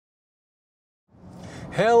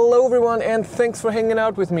Hello everyone, and thanks for hanging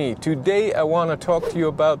out with me. Today I want to talk to you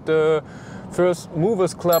about the First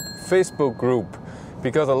Movers Club Facebook group,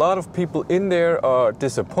 because a lot of people in there are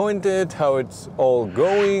disappointed how it's all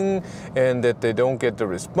going and that they don't get the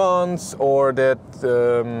response, or that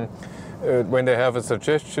when they have a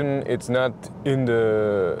suggestion it's not in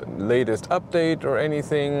the latest update or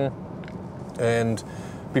anything. And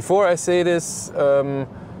before I say this,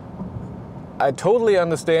 I totally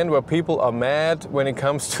understand why people are mad when it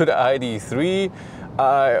comes to the Id.3.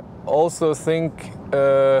 I also think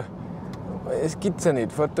es gibt's ja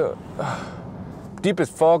nicht. What the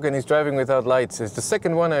deepest fog, and he's driving without lights. It's the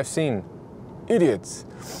second one I've seen. Idiots.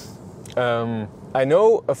 I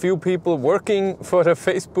know a few people working for the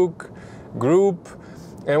Facebook group,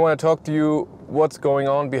 and I want to talk to you what's going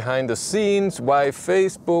on behind the scenes, why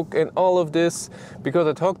Facebook and all of this, because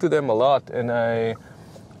I talk to them a lot, and I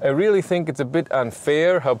really think it's a bit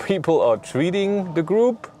unfair how people are treating the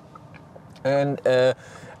group. And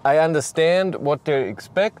I understand what they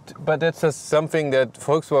expect, but that's just something that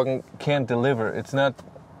Volkswagen can't deliver. It's not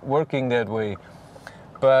working that way.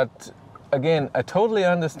 But again, I totally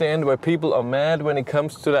understand why people are mad when it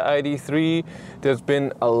comes to the Id.3. There's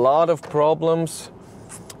been a lot of problems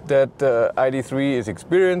that the Id.3 is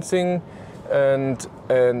experiencing, and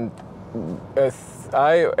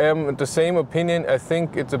I am the same opinion. I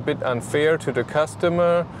think it's a bit unfair to the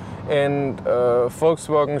customer, and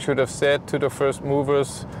Volkswagen should have said to the first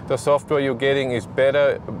movers, the software you're getting is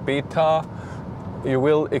beta. You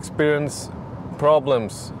will experience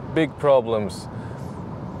problems, big problems.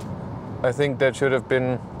 I think that should have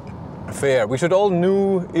been fair. We should all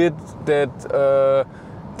knew it that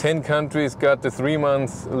 10 countries got the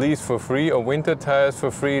 3-month lease for free, or winter tires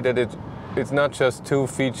for free, that it's not just 2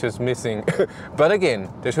 features missing. But again,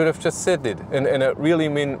 they should have just said it, and I really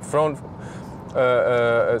mean say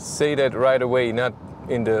that right away, not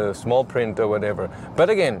in the small print or whatever. But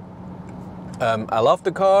again, I love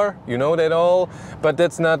the car, you know that all, but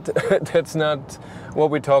that's not that's not what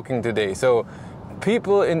we're talking today. So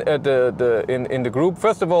people in the group,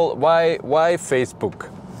 first of all, why Facebook?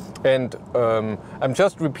 And I'm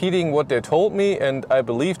just repeating what they told me, and I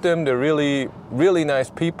believe them. They're really, really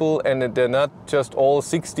nice people, and they're not just all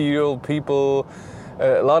 60-year-old people.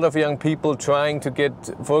 A lot of young people trying to get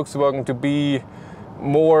Volkswagen to be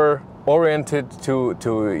more oriented to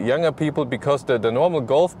younger people, because the normal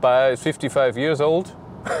Golf buyer is 55 years old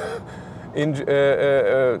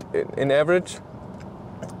in average.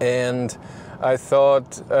 And I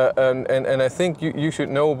thought, and I think you should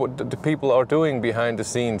know what the people are doing behind the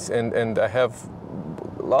scenes, and I have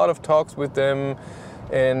a lot of talks with them,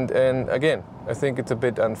 and again, I think it's a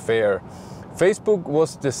bit unfair. Facebook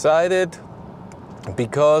was decided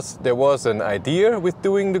because there was an idea with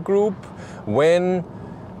doing the group when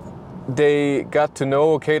they got to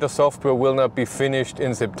know, okay, the software will not be finished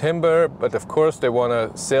in September, but of course they want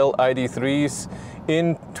to sell Id.3s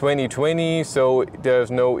in 2020, so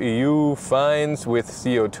there's no EU fines with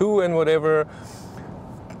CO2 and whatever.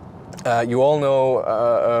 You all know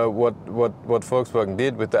what Volkswagen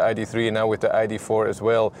did with the Id.3 and now with the Id.4 as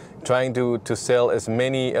well, trying to sell as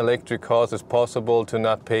many electric cars as possible to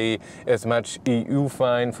not pay as much EU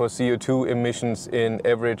fine for CO2 emissions in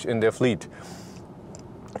average in their fleet.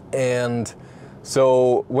 And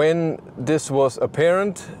so when this was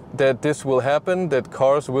apparent that this will happen, that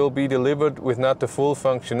cars will be delivered with not the full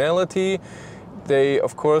functionality, they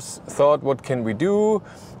of course thought, what can we do?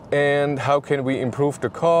 And how can we improve the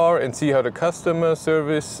car and see how the customer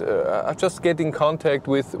service, just get in contact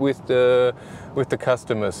with the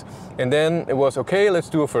customers. And then it was, okay, let's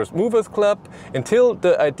do a First Movers Club, until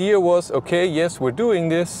the idea was, okay, yes, we're doing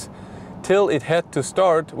this, till it had to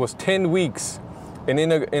start was 10 weeks. And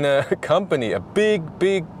in a company, a big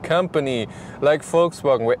company like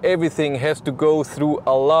Volkswagen, where everything has to go through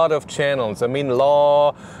a lot of channels. I mean,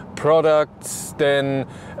 law, products, then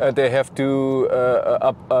they have to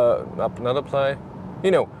not apply.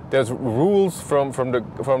 You know, there's rules from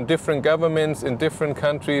different governments in different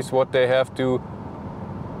countries what they have to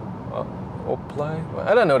apply.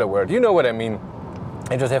 I don't know the word. You know what I mean.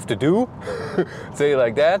 I just have to do. Say it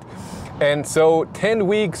like that. And so 10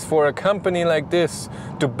 weeks for a company like this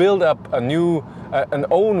to build up an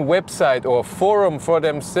own website or forum for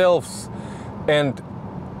themselves, and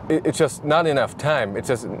it's just not enough time. It's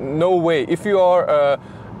just no way. If you are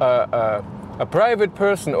a private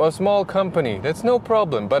person or a small company, that's no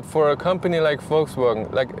problem. But for a company like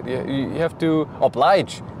Volkswagen, like, you have to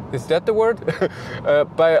oblige. Is that the word?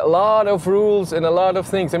 By a lot of rules and a lot of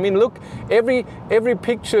things. I mean, look, every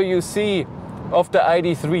picture you see of the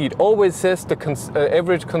Id.3, it always says the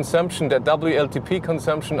average consumption, the WLTP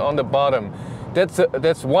consumption on the bottom.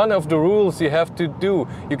 That's one of the rules you have to do.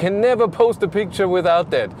 You can never post a picture without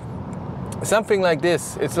that. Something like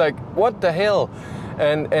this. It's like, what the hell?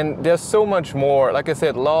 And there's so much more. Like I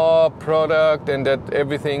said, law, product, and that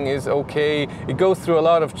everything is okay. It goes through a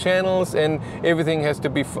lot of channels, and everything has to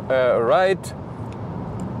be right.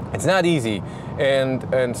 It's not easy,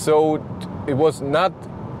 and so it was not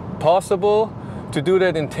possible to do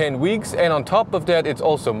that in 10 weeks. And on top of that, it's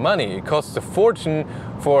also money. It costs a fortune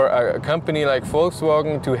for a company like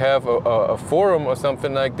Volkswagen to have a forum or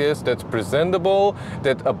something like this that's presentable,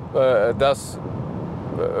 that does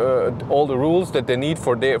all the rules that they need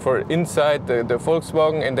for inside the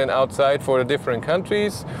Volkswagen, and then outside for the different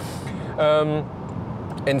countries.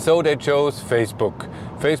 And so they chose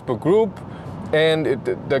Facebook group. And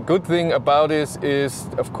the good thing about this is,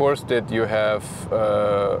 of course, that you have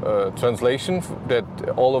a translation that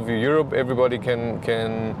all of Europe, everybody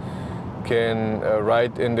can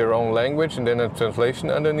write in their own language, and then a translation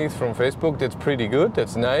underneath from Facebook. That's pretty good.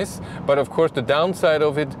 That's nice. But of course, the downside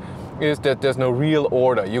of it is that there's no real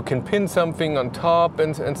order. You can pin something on top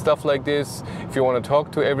and stuff like this if you want to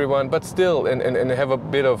talk to everyone, but still, and have a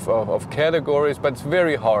bit of categories, but it's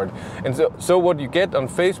very hard. And so what you get on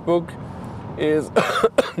Facebook is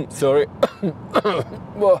sorry,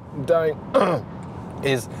 well, I'm dying,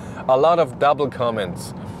 is a lot of double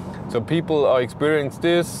comments. So people are experiencing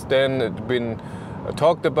this, then it's been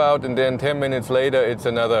talked about, and then 10 minutes later it's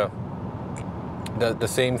another, the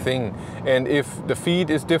same thing. And if the feed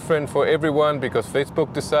is different for everyone, because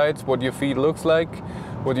Facebook decides what your feed looks like,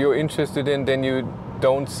 what you're interested in, then you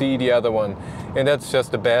don't see the other one. And that's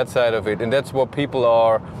just the bad side of it. And that's what people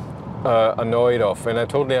are annoyed of, and I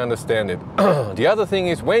totally understand it. The other thing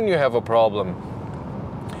is, when you have a problem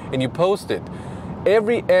and you post it,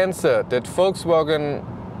 every answer that Volkswagen,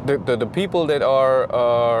 the people that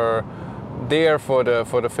are there for the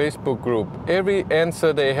Facebook group, every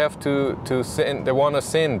answer they have to send, they want to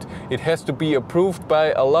send, it has to be approved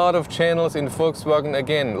by a lot of channels in Volkswagen,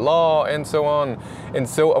 again, law and so on. And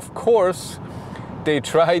so of course they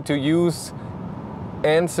try to use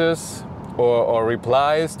answers or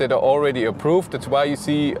replies that are already approved. That's why you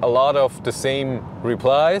see a lot of the same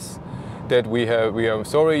replies, that we are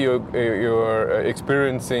sorry you're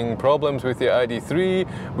experiencing problems with your Id.3,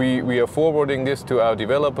 we are forwarding this to our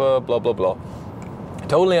developer, blah blah blah.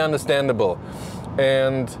 Totally understandable.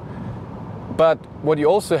 But what you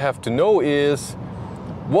also have to know is,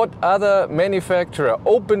 what other manufacturer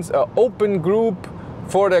opens an open group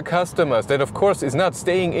for their customers that of course is not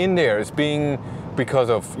staying in there, it's being, because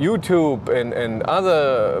of YouTube and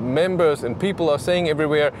other members and people are saying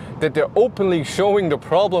everywhere that they're openly showing the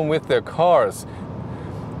problem with their cars.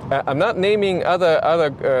 I'm not naming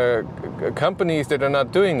other companies that are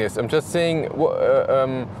not doing this. I'm just saying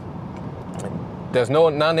there's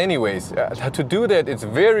none anyways. To do that, it's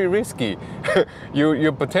very risky.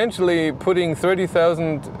 You're potentially putting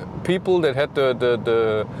 30,000 people that had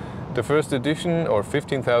the first edition, or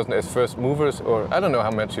 15,000 as first movers, or I don't know how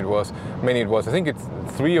much it was, many it was. I think it's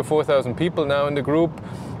 3,000 or 4,000 people now in the group,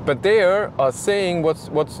 but they are saying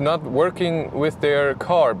what's not working with their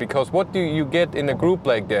car. Because what do you get in a group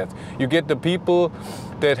like that? You get the people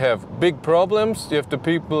that have big problems, you have the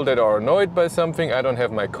people that are annoyed by something, I don't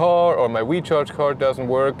have my car, or my WeCharge card doesn't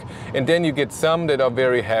work, and then you get some that are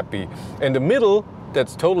very happy. And the middle,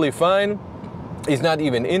 that's totally fine, is not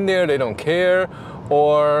even in there, they don't care,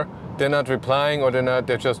 or they're not replying, or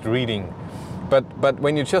they're just reading. But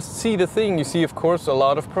when you just see the thing, you see of course a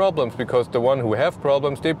lot of problems, because the one who have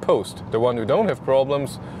problems, they post. The one who don't have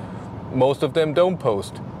problems, most of them don't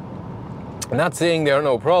post. I'm not saying there are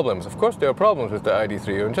no problems. Of course there are problems with the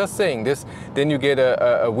Id.3. I'm just saying this, then you get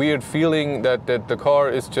a weird feeling that the car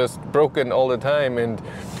is just broken all the time and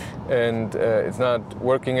it's not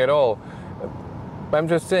working at all. I'm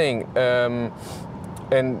just saying,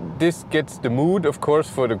 and this gets the mood, of course,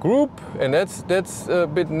 for the group, and that's a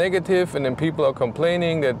bit negative. And then people are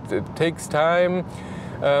complaining that it takes time,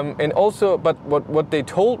 and also, but what they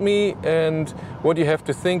told me, and what you have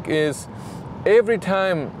to think is, every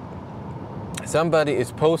time somebody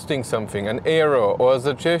is posting something, an error or a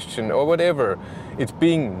suggestion or whatever, it's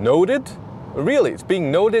being noted. Really, it's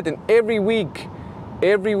being noted, and every week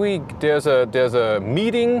there's a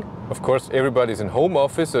meeting. Of course, everybody's in home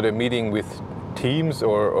office, so they're meeting with Teams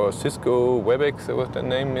or Cisco, WebEx, or what the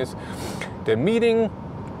name is. They're meeting,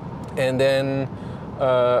 and then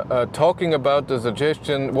talking about the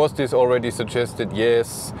suggestion. Was this already suggested?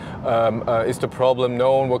 Yes. Is the problem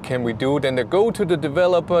known? What can we do? Then they go to the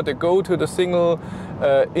developer, they go to the single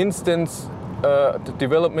instance, the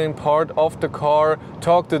development part of the car,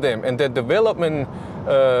 talk to them. And the development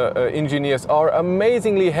engineers are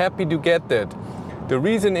amazingly happy to get that. The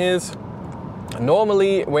reason is,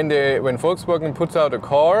 normally when Volkswagen puts out a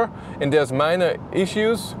car and there's minor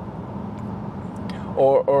issues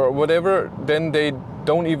or whatever, then they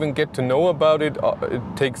don't even get to know about it. It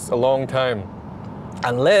takes a long time,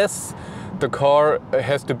 unless the car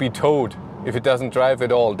has to be towed. If it doesn't drive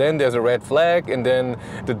at all, then there's a red flag, and then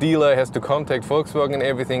the dealer has to contact Volkswagen and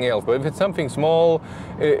everything else. But if it's something small,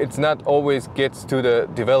 it's not always gets to the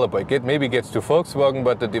developer. It maybe gets to Volkswagen,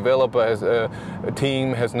 but the developer has a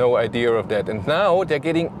team has no idea of that. And now they're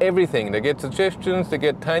getting everything. They get suggestions, they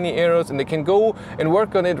get tiny errors, and they can go and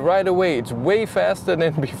work on it right away. It's way faster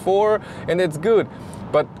than before, and it's good.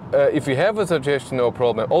 But if you have a suggestion or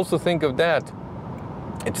problem, also think of that.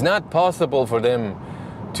 It's not possible for them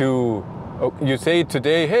to. You say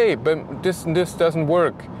today, hey, but this doesn't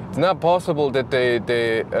work. It's not possible that they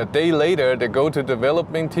a day later they go to the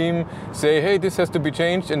developing team, say, hey, this has to be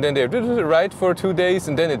changed, and then they write for 2 days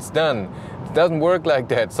and then it's done. It doesn't work like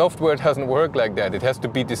that. Software doesn't work like that. It has to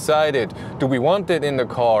be decided. Do we want it in the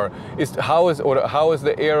car? How is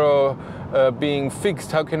the error being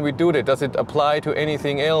fixed? How can we do that? Does it apply to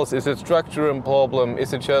anything else? Is it structural problem?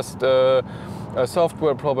 Is it just a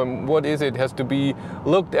software problem? What is it? Has to be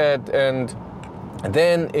looked at, and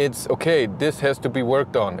then it's okay, this has to be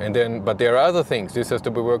worked on, and then but there are other things, this has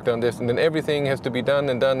to be worked on, this, and then everything has to be done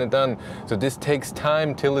and done and done. So this takes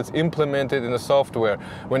time till it's implemented in the software.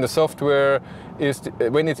 When the software is,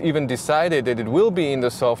 when it's even decided that it will be in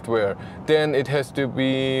the software, then it has to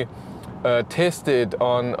be tested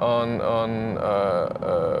on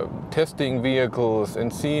testing vehicles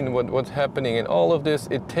and seeing what's happening, and all of this,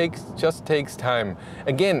 it just takes time.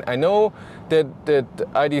 Again, I know that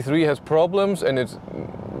Id.3 has problems, and it's,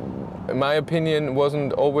 in my opinion,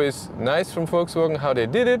 wasn't always nice from Volkswagen how they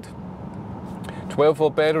did it.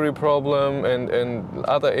 12-volt battery problem and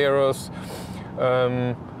other errors.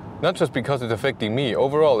 Not just because it's affecting me.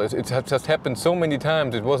 Overall, it has just happened so many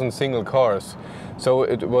times. It wasn't single cars. So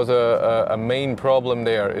it was a main problem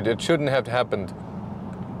there. It shouldn't have happened.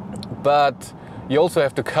 But you also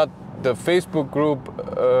have to cut the Facebook group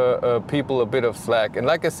people a bit of slack. And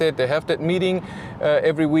like I said, they have that meeting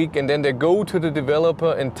every week, and then they go to the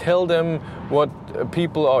developer and tell them what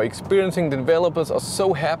people are experiencing. The developers are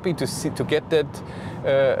so happy to get that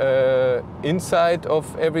insight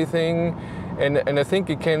of everything. And I think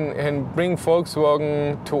it can bring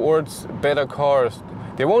Volkswagen towards better cars.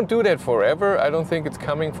 They won't do that forever. I don't think it's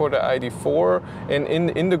coming for the ID.4. And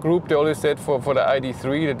in the group, they always said for the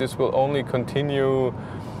ID.3 that this will only continue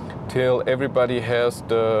till everybody has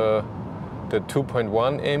the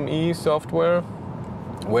 2.1 ME software,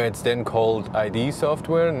 where it's then called ID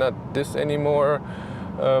software, not this anymore.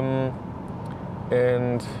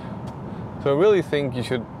 And so I really think you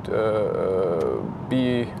should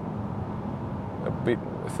be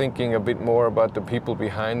thinking a bit more about the people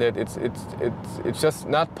behind it. It's just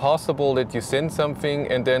not possible that you send something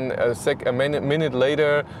and then a minute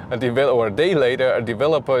later, or a day later, a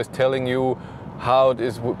developer is telling you how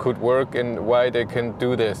this could work and why they can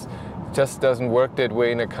do this. It just doesn't work that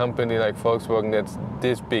way in a company like Volkswagen that's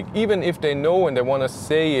this big. Even if they know and they want to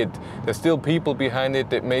say it, there's still people behind it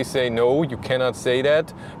that may say, no, you cannot say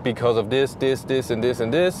that because of this, and this,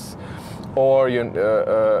 and this. Or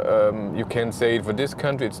you can say it for this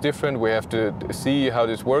country, it's different, we have to see how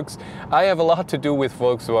this works. I have a lot to do with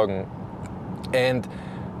Volkswagen, and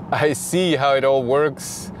I see how it all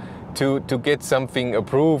works to get something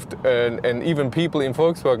approved, and even people in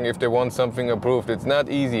Volkswagen, if they want something approved, it's not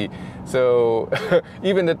easy. So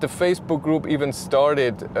even that the Facebook group even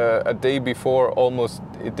started a day before, almost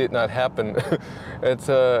it did not happen. It's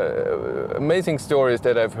amazing stories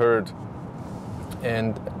that I've heard.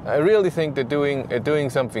 And I really think they're doing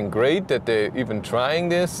something great, that they're even trying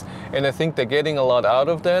this, and I think they're getting a lot out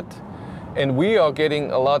of that, and we are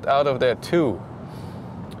getting a lot out of that too.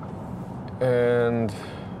 And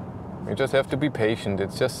you just have to be patient.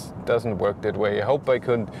 It just doesn't work that way. I hope I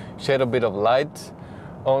could shed a bit of light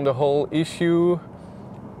on the whole issue,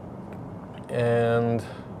 and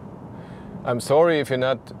I'm sorry if you're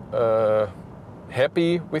not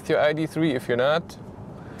happy with your ID.3. If you're not,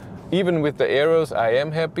 even with the errors, I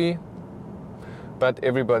am happy, but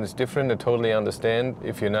everybody's different. I totally understand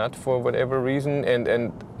if you're not, for whatever reason,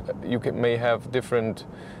 and you may have different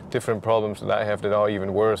problems that I have that are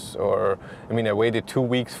even worse. Or, I mean, I waited 2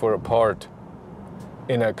 weeks for a part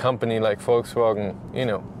in a company like Volkswagen, you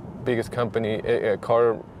know, biggest company, a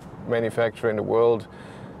car manufacturer in the world.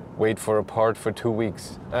 Wait for a part for 2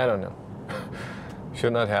 weeks. I don't know.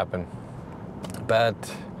 Should not happen.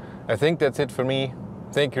 But I think that's it for me.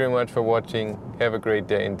 Thank you very much for watching. Have a great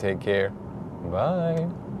day and take care.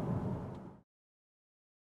 Bye.